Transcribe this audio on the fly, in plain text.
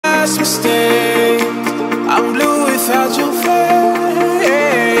last mistake. I'm blue without your face.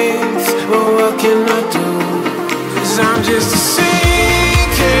 But what can I do? 'Cause I'm just a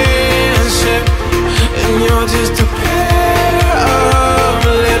sinking ship, and you're just a pair of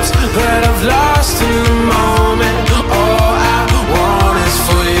lips that I've lost in the moment. All I want is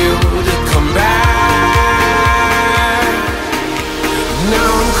for you to come back.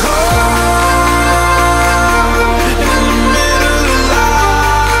 Now I'm caught in the middle of life,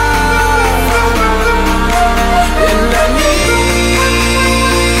 and I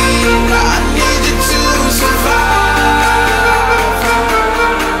need you to survive.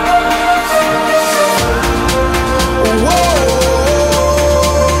 Whoa,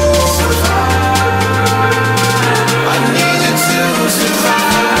 I need you to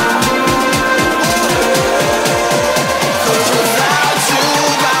survive. 'Cause without you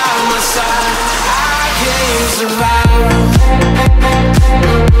by my side, I can't survive.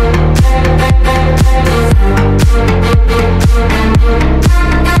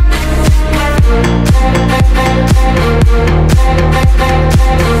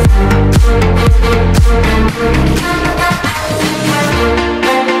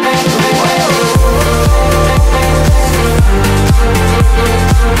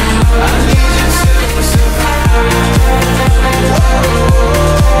 I need you to survive.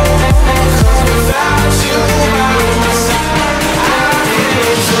 'Cause without you by my side, I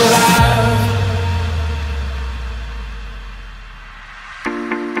can't survive.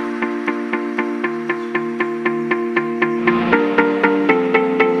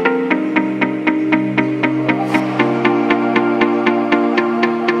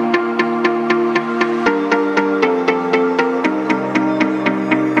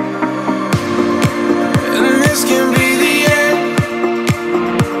 And this can be the end.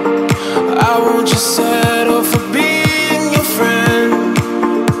 I won't just settle for being your friend.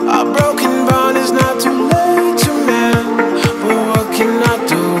 Our broken bond is not too late to mend. But what can I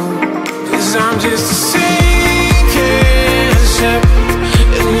do? 'Cause I'm just a sinking ship,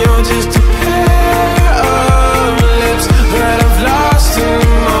 and you're just a pair of lips that I've lost in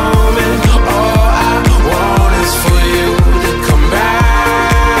the moment. All I want is for you to come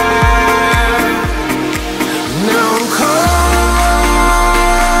back. Now I'm caught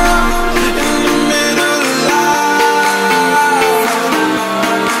in the middle of life,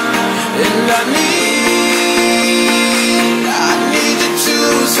 and I need you to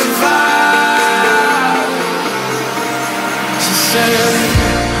survive. She said,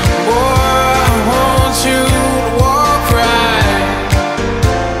 boy, I want you to walk right,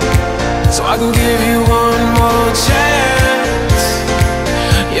 so I can give you one more chance.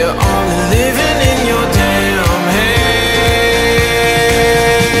 You're only living in your damn head.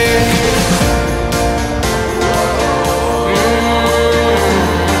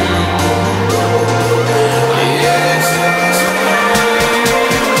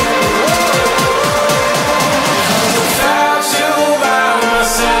 Without you by my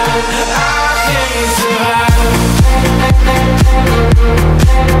side, I can't survive.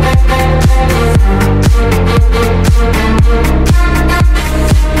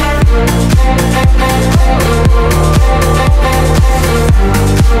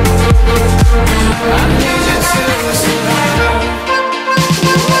 I need you to survive.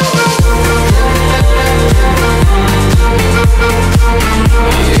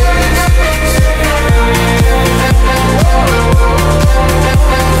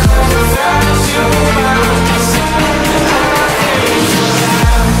 Without you by my side, I can't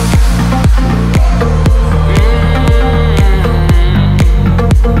survive.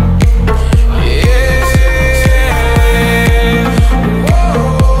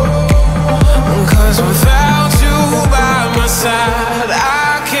 Cause without you by my side,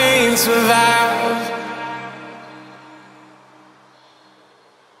 I can't survive.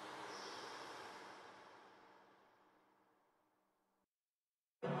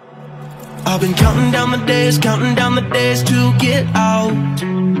 I've been counting down the days to get out.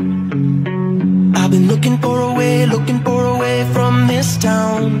 I've been looking for a way from this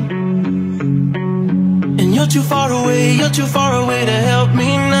town. And you're too far away to help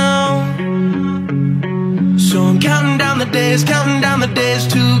me now. So I'm counting down the days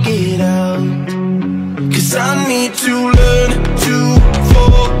to get out. 'Cause I need to learn to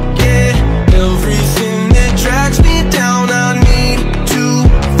forget everything that drags me down. I need to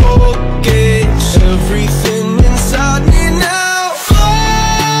forget everything inside me now.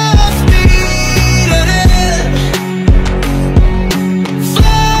 Full speed ahead,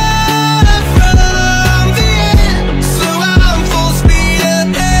 fly from the end. So I'm full speed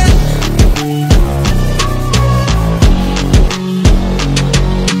ahead.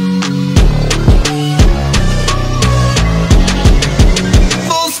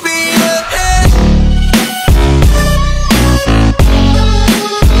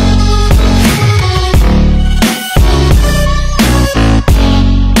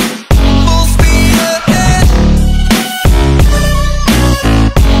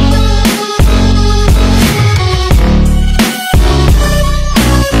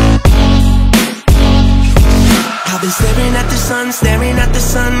 got the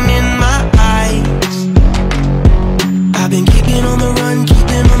sun in my eyes. I've been keeping on the run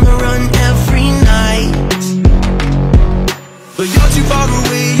every night. But you're too far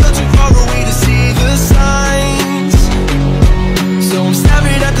away to see the signs. So I'm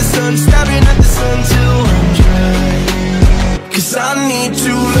staring at the sun till I'm dry. 'Cause I need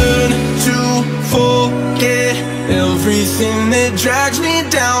to learn to forget everything that drags me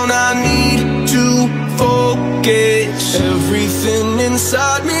down. I need to forget everything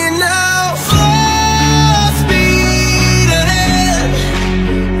inside me now. Full speed ahead,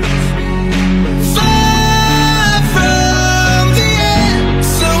 far from the end.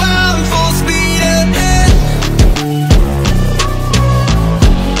 So I'm full speed ahead.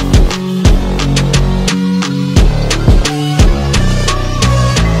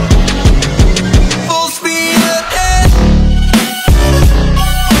 Full speed ahead.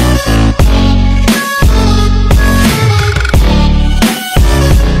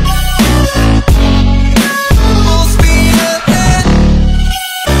 Full speed ahead.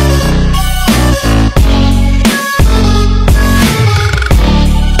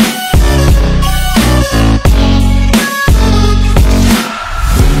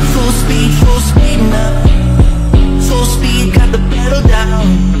 Full speed now. Full speed, got the pedal down.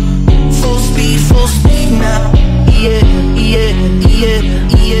 Full speed now. Yeah, yeah, yeah,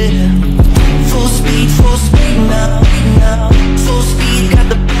 yeah. Full speed now. Full speed, got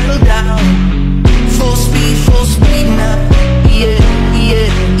the pedal down. Full speed now. Yeah, yeah,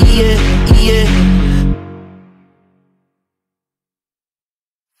 yeah, yeah.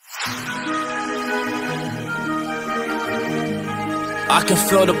 I can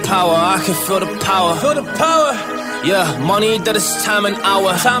feel the power, I can feel the power. Feel the power. Yeah, money that is time and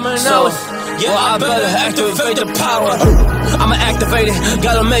hour. Yeah, well, I better activate the power. I'ma activate it,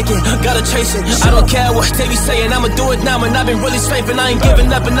 gotta make it, gotta chase it. I don't care what they be saying, I'ma do it now. And I've been really slaving, I ain't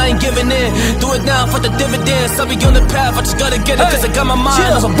giving up and I ain't giving in. Do it now for the dividends, I'll be on the path, I just gotta get it. Cause I got my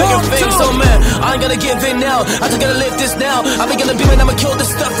mind on some bigger things. So man, I ain't gonna give in now, I just gotta live this now. I be gonna be when I'ma kill this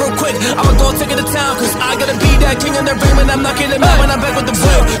stuff real quick. I'ma go take it to town, cause I gotta be that king in the ring. When I'm knocking them out, when I'm back with the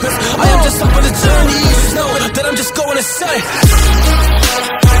real. Cause I am just up on the journey, you just know that I'm just going to say.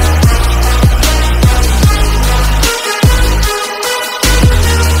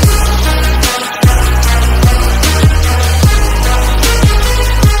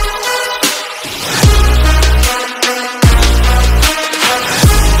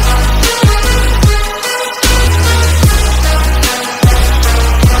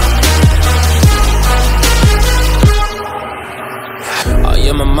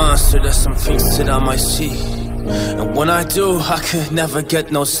 There's some things that I might see, and when I do, I could never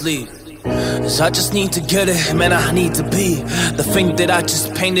get no sleep. Cause I just need to get it, man, I need to be the thing that I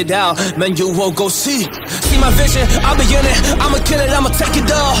just painted out, man, you won't go see. See my vision, I'll be in it, I'ma kill it, I'ma take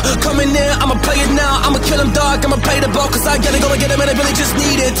it all. Coming in, I'ma play it now, I'ma kill him dark, I'ma play the ball. Cause I gotta go and get it, man, I really just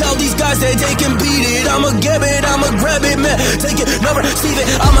need it. Tell these guys that they can beat it, I'ma get it, I'ma grab it, man. Take it, never receive it,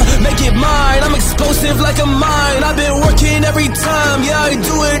 I'ma make it mine. I'm explosive like a mine, I've been working every time. Yeah, I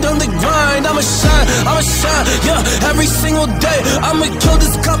do it on the grind, I'ma shine, yeah, every single day. I'ma kill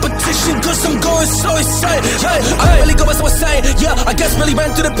this competition, cause I'm going so insane. Hey, I really go so insane. Yeah, I guess really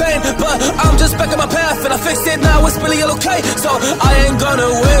ran through the pain, but I'm just back on my path and I fixed it now, it's really all okay. So I ain't gonna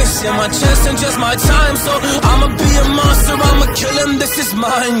waste my chance and just my time. So I'ma be a monster, I'ma kill him, this is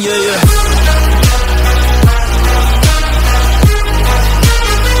mine, yeah, yeah.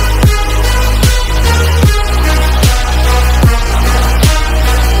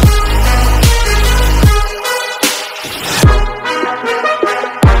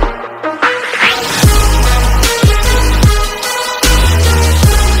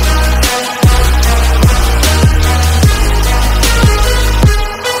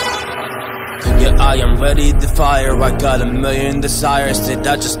 I am ready to fire, I got a million desires that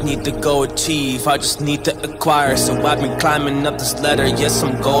I just need to go achieve, I just need to acquire. So I've been climbing up this ladder, yes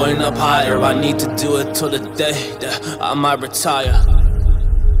I'm going up higher. I need to do it till the day that I might retire.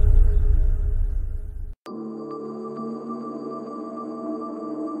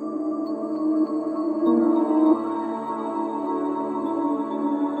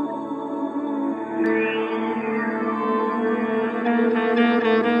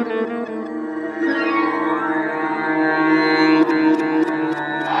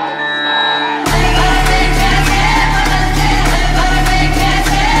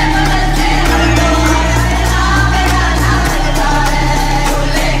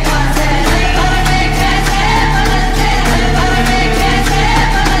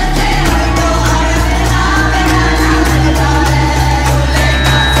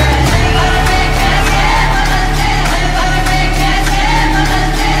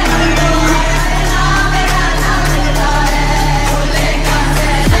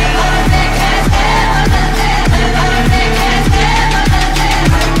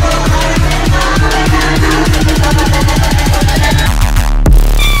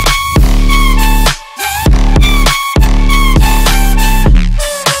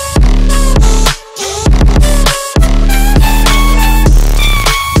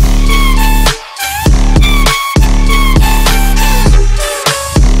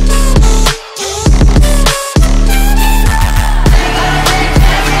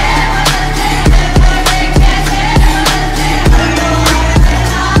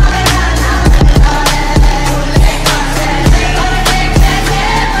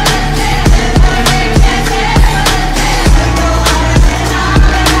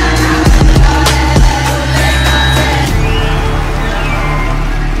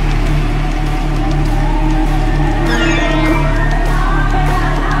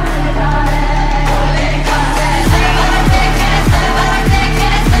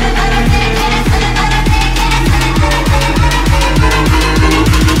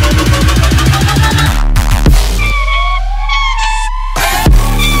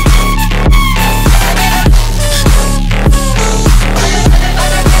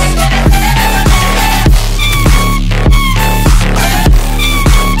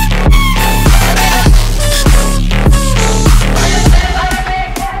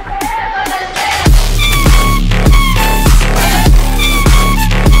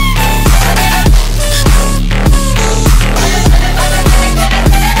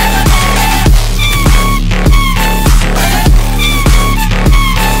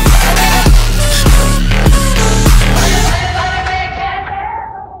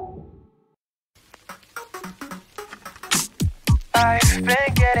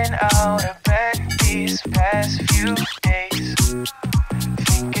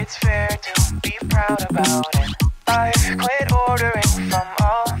 doubt about it. I've quit ordering from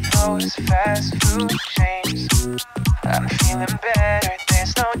all those fast food chains. I'm feeling better,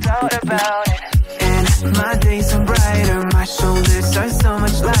 there's no doubt about it. And my days are brighter, my shoulders are so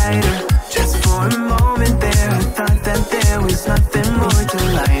much lighter. Just for a moment there, I thought that there was nothing more to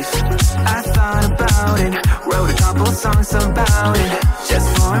life. I thought about it, wrote a couple songs about it. Just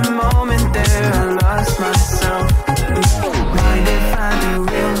for a moment there, I lost myself. Mind if I be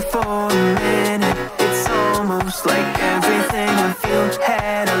real for a minute? It's almost like everything I feel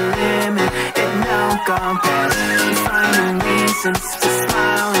had a limit. It now gone past, finding reasons to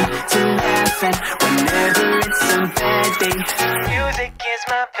smile and to laugh. And whenever it's a bad day, music is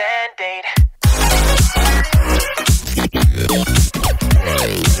my band-aid.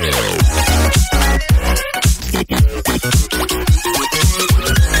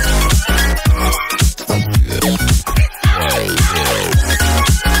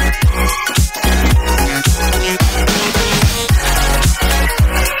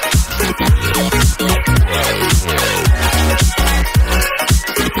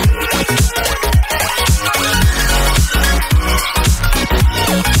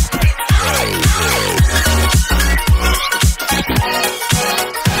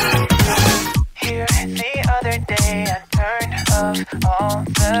 All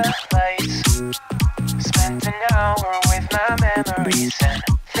the lights, spent an hour with my memories, and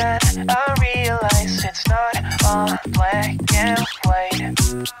then I realized it's not all black and white.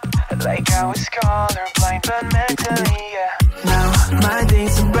 Like I was colorblind but mentally, yeah. Now my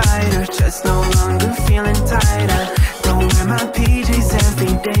days are brighter, just no longer feeling tighter. Don't wear my PJs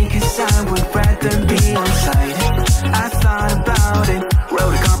every day, cause I would rather be on site. I thought about it,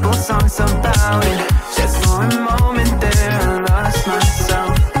 wrote a couple songs about it. Just for a moment there, I lost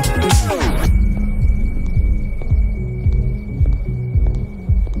myself.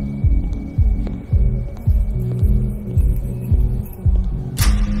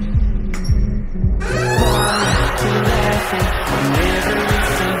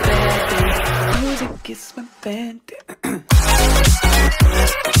 Music is my band.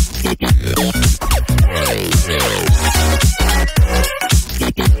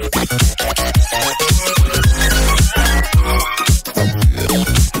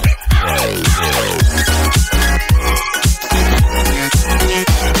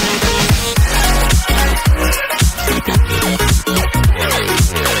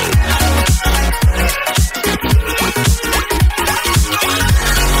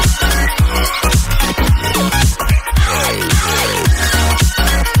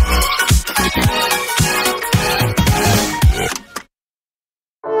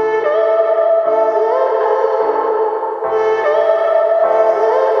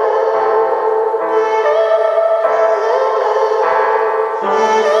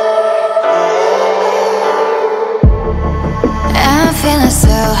 Feeling so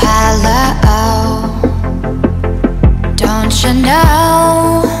hollow, don't you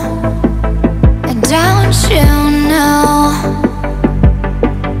know, don't you know,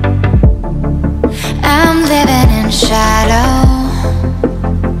 I'm living in shadow,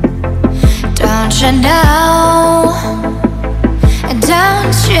 don't you know,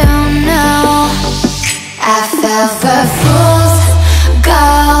 don't you know, I fell for fool's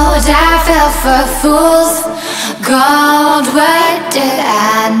gold, I fell for fool's gold. What did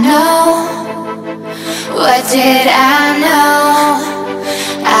I know? What did I know?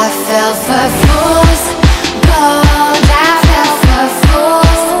 I fell for fool's gold, I fell for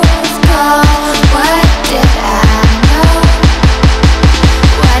fool's gold. What did I know?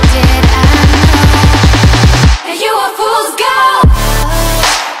 What did I know? You were fool's gold.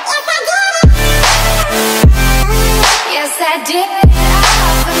 Yes, I did.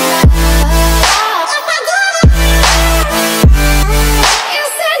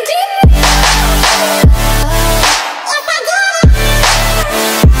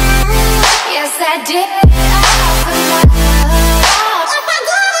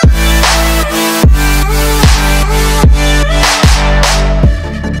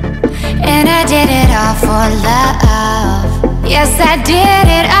 And I did it all for love. Yes, I did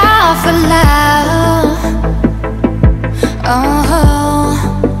it all for love. Oh,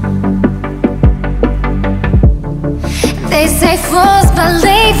 they say fools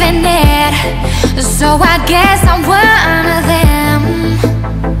believe in it, so I guess I'm one of them.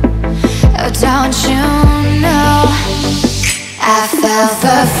 Oh, don't you know, I fell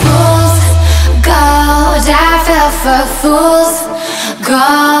for fool's gold, I fell for fool's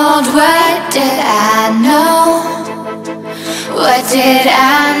gold. What did I know? What did I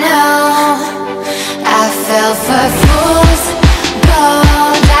know? I fell for fool's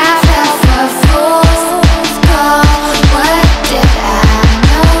gold, I fell for fool's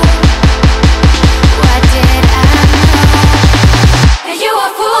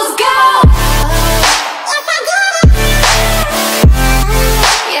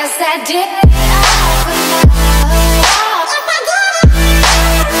I did it all for love.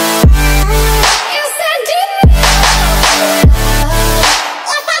 Yes, I did it all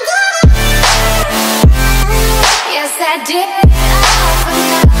for love. Yes, I did it all for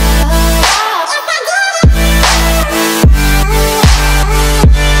love.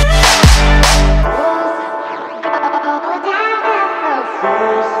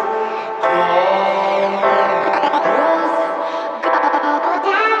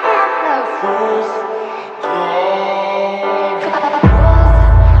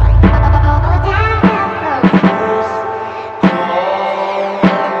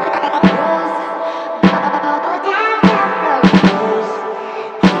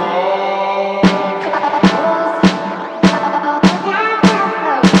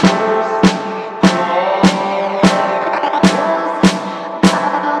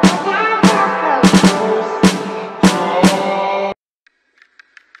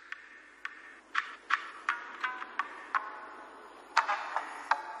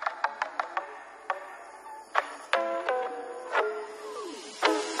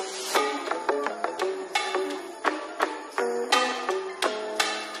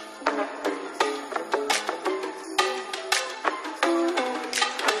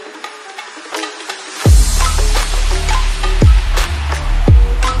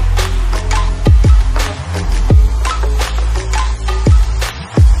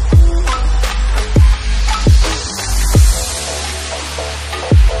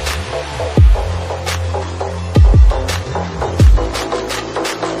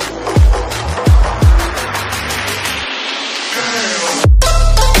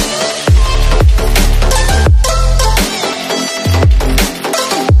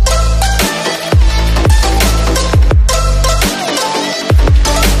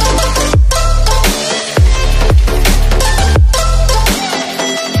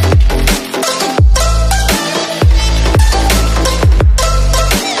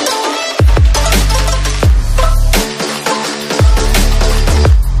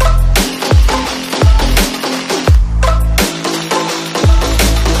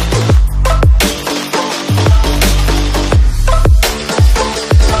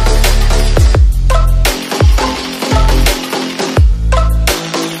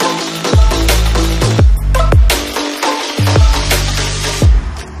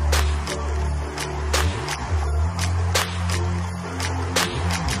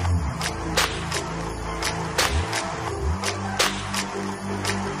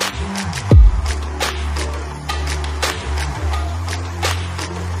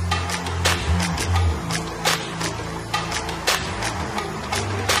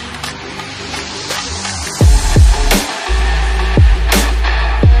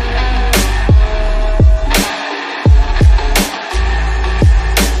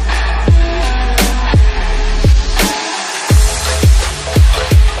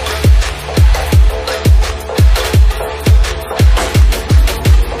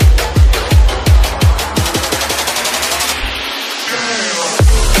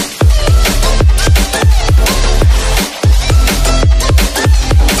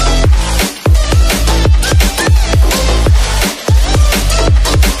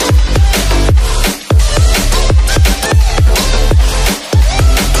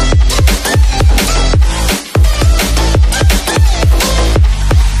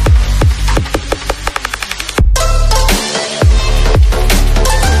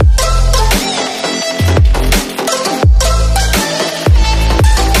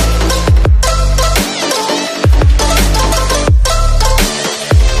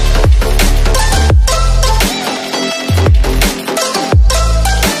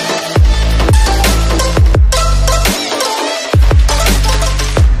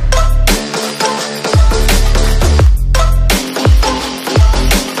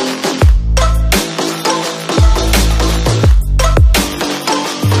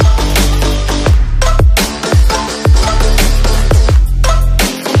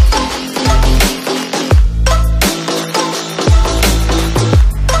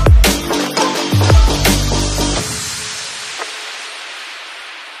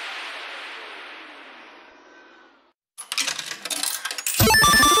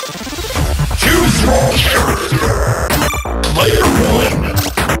 Player one.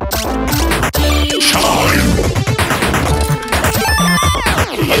 Time.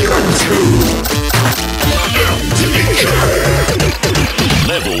 Player two. MTK.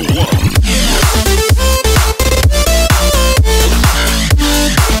 Level one.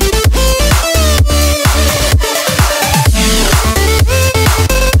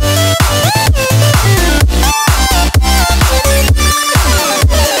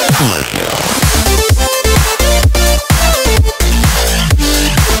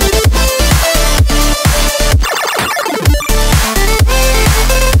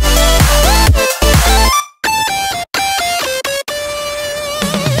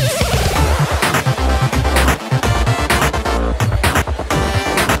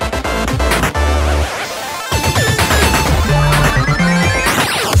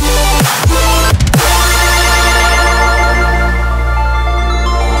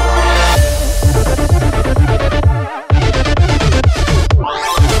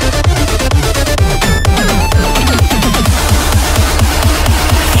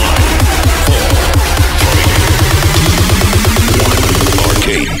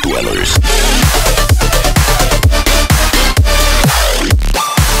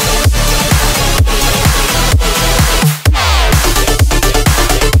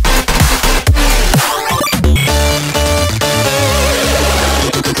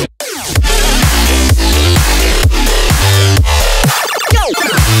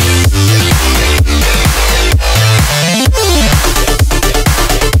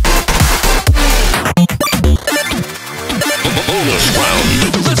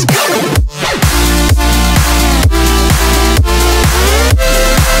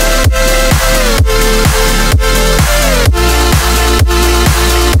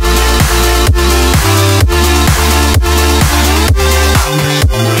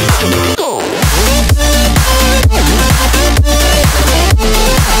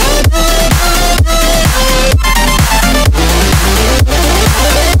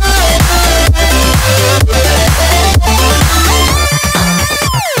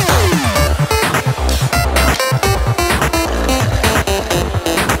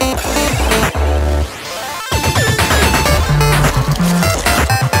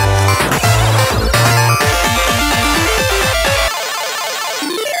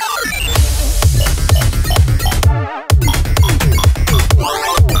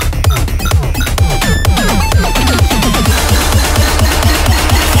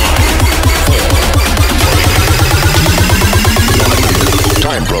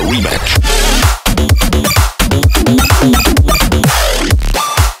 rematch.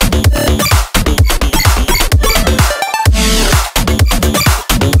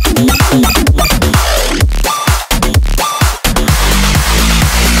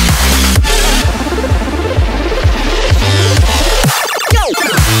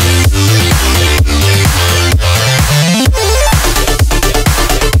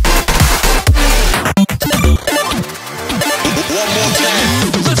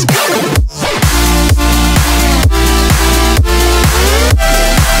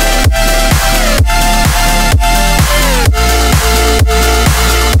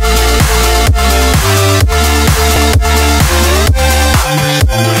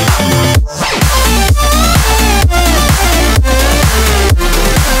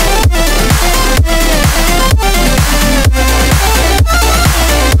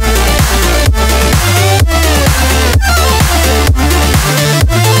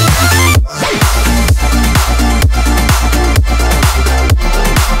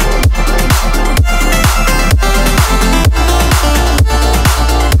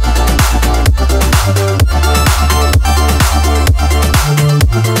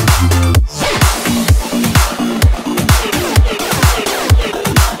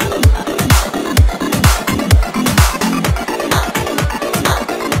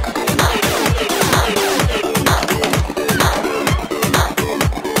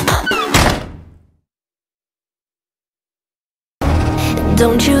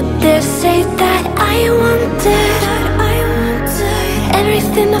 Don't you dare say that I wanted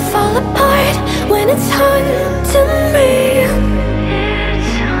everything to fall apart when it's haunting me.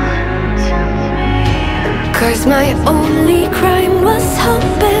 'Cause my only crime was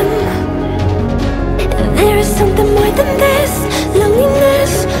hoping there is something more than this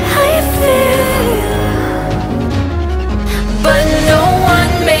loneliness I feel. But no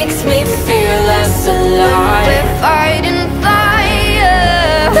one makes me feel less alive. We're fighting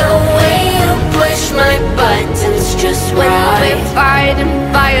fire. The way you push my buttons just right. When we're fighting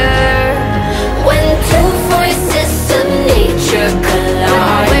fire. When two voices of nature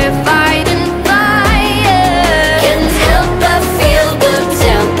collide. When we're fighting fire. Can't help but feel the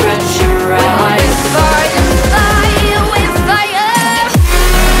temperature rise. We're fighting fire, we're fire.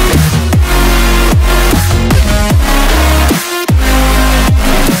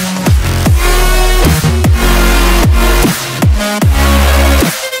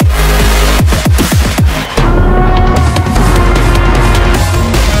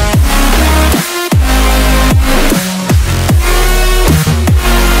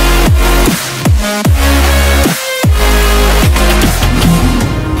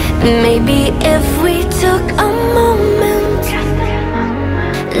 Maybe if